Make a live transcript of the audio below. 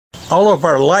all of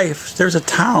our life, there's a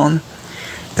town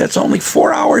that's only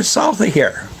 4 hours south of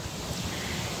here.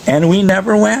 And we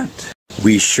never went.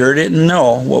 We sure didn't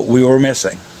know what we were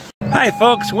missing. Hi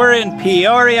folks, we're in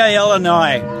Peoria,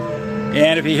 Illinois.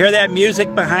 And if you hear that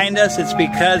music behind us, it's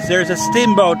because there's a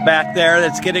steamboat back there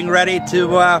that's getting ready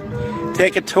to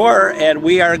take a tour, and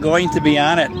we are going to be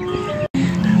on it.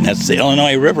 That's the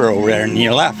Illinois River over there on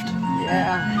your left.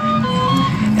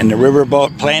 Yeah. And the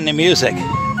riverboat playing the music. Yeah,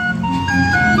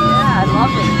 I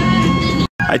love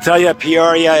it. I tell you,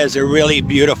 Peoria is a really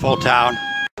beautiful town.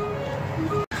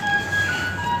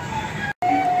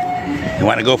 You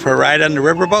want to go for a ride on the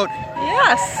riverboat?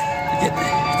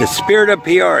 Yes. The Spirt of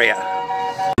Peoria.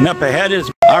 And up ahead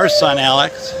is our son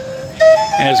Alex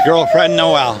and his girlfriend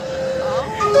Noelle.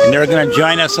 And they're going to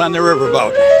join us on the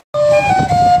riverboat.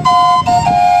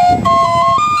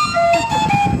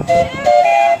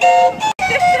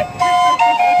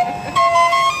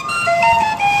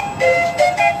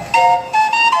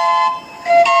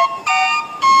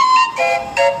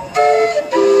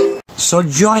 So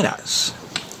join us.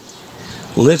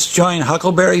 Let's join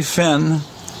Huckleberry Finn,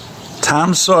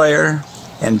 Tom Sawyer,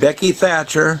 and Becky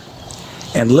Thatcher,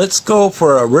 and let's go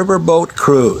for a riverboat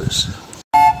cruise.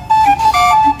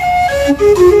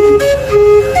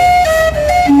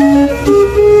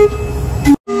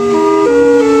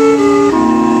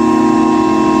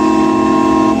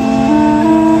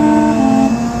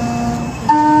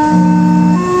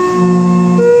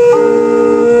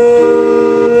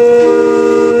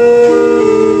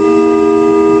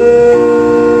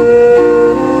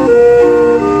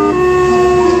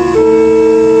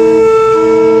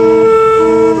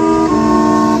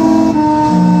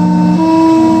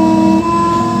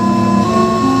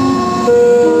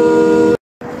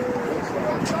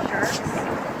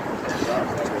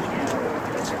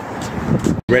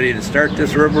 Ready to start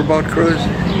this riverboat cruise?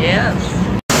 Yes.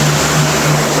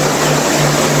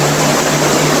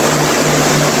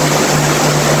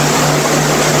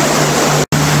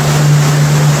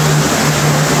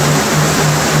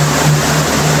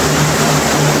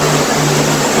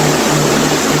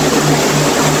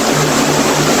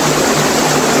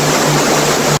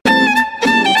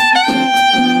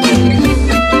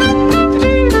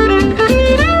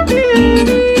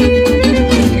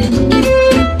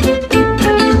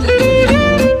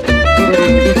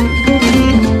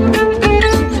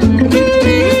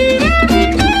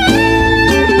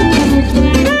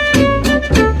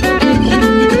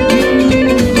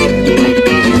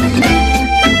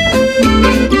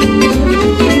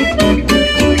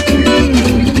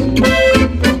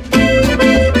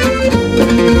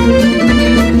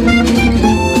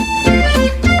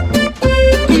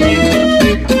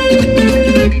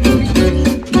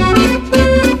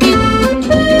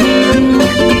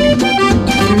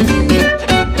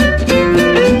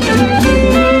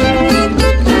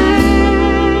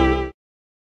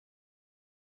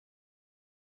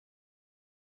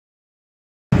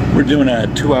 We're doing a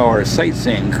 2-hour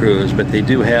sightseeing cruise, but they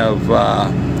do have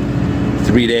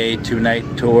 3-day,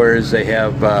 2-night tours. They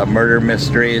have murder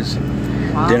mysteries,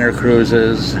 wow, dinner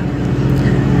cruises.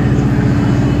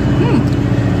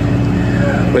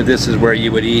 But this is where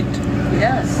you would eat.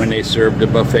 Yes. When they served a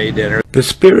buffet dinner. The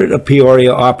Spirit of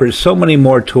Peoria offers so many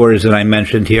more tours than I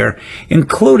mentioned here,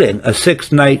 including a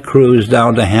 6-night cruise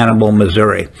down to Hannibal,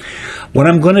 Missouri. What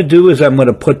I'm going to do is I'm going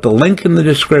to put the link in the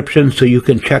description so you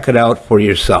can check it out for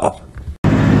yourself.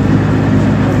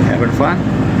 Having fun?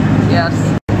 Yes.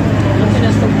 Looking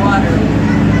at the water.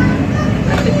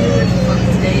 I could do this for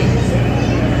days.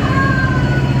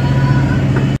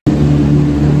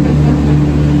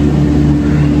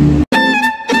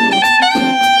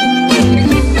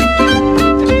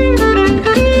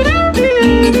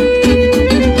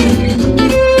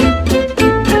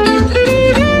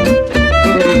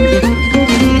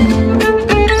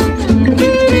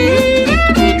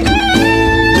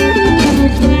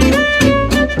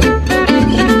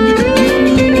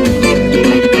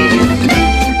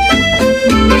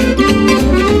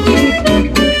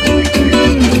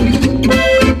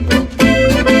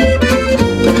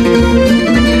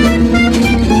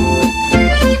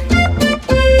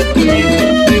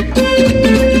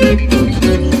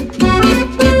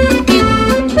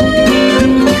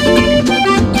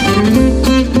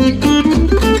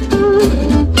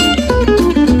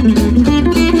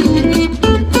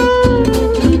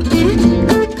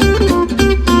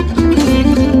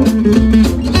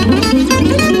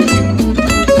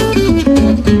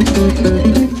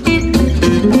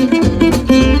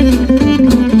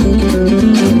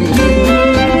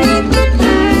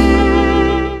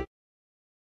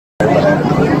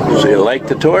 So you like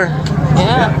the tour?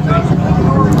 Yeah.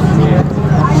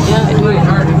 Yeah.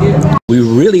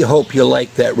 hope you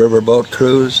liked that riverboat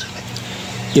cruise.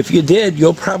 If you did,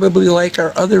 you'll probably like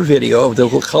our other video of the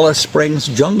Wakulla Springs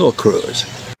Jungle Cruise.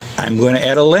 I'm going to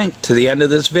add a link to the end of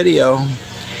this video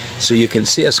so you can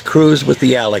see us cruise with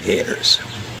the alligators.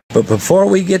 But before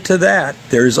we get to that,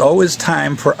 there's always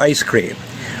time for ice cream.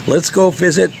 Let's go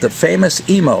visit the famous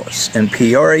Emos in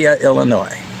Peoria,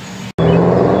 Illinois.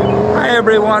 Hi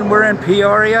everyone, we're in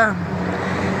Peoria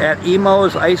at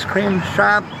Emos Ice Cream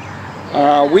shop.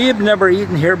 We have never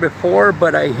eaten here before,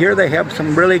 but I hear they have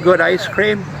some really good ice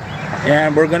cream,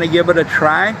 and we're going to give it a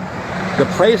try. The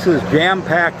place is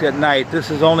jam-packed at night.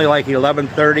 This is only like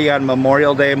 11:30 on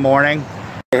Memorial Day morning.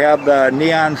 They have the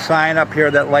neon sign up here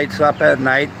that lights up at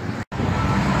night.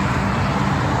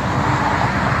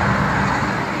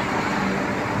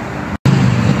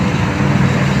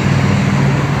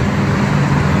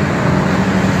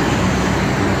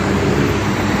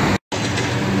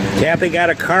 Kathy got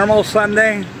a caramel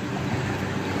sundae.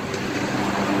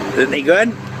 Isn't he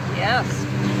good? Yes.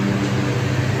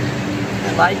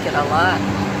 I like it a lot.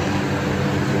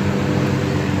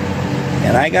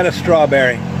 And I got a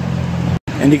strawberry.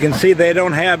 And you can see they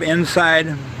don't have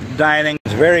inside dining.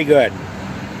 It's very good.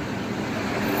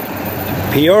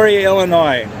 Peoria,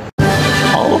 Illinois.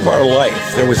 All of our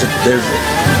life there's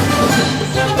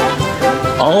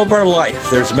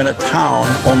been a town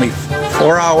only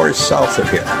 4 hours south of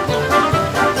here.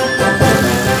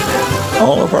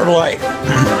 All of our life.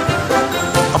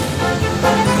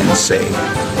 And say,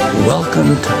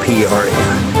 welcome to Peoria.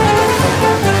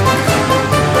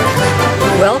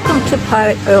 Welcome to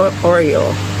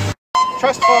Peoria.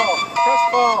 Trust fall.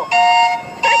 Trust fall.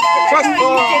 Trust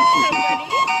fall.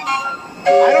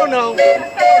 I don't know.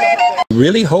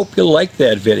 Really hope you liked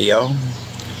that video.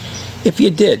 If you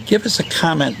did, give us a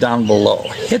comment down below.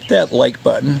 Hit that like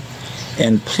button.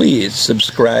 And please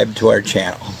subscribe to our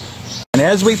channel. And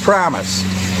as we promised,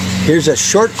 here's a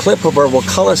short clip of our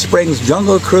Wakulla Springs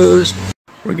Jungle Cruise.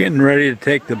 We're getting ready to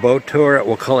take the boat tour at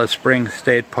Wakulla Springs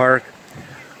State Park.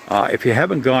 If you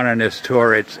haven't gone on this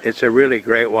tour, it's a really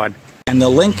great one. And the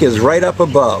link is right up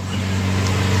above.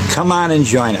 Come on and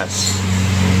join us.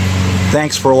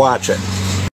 Thanks for watching.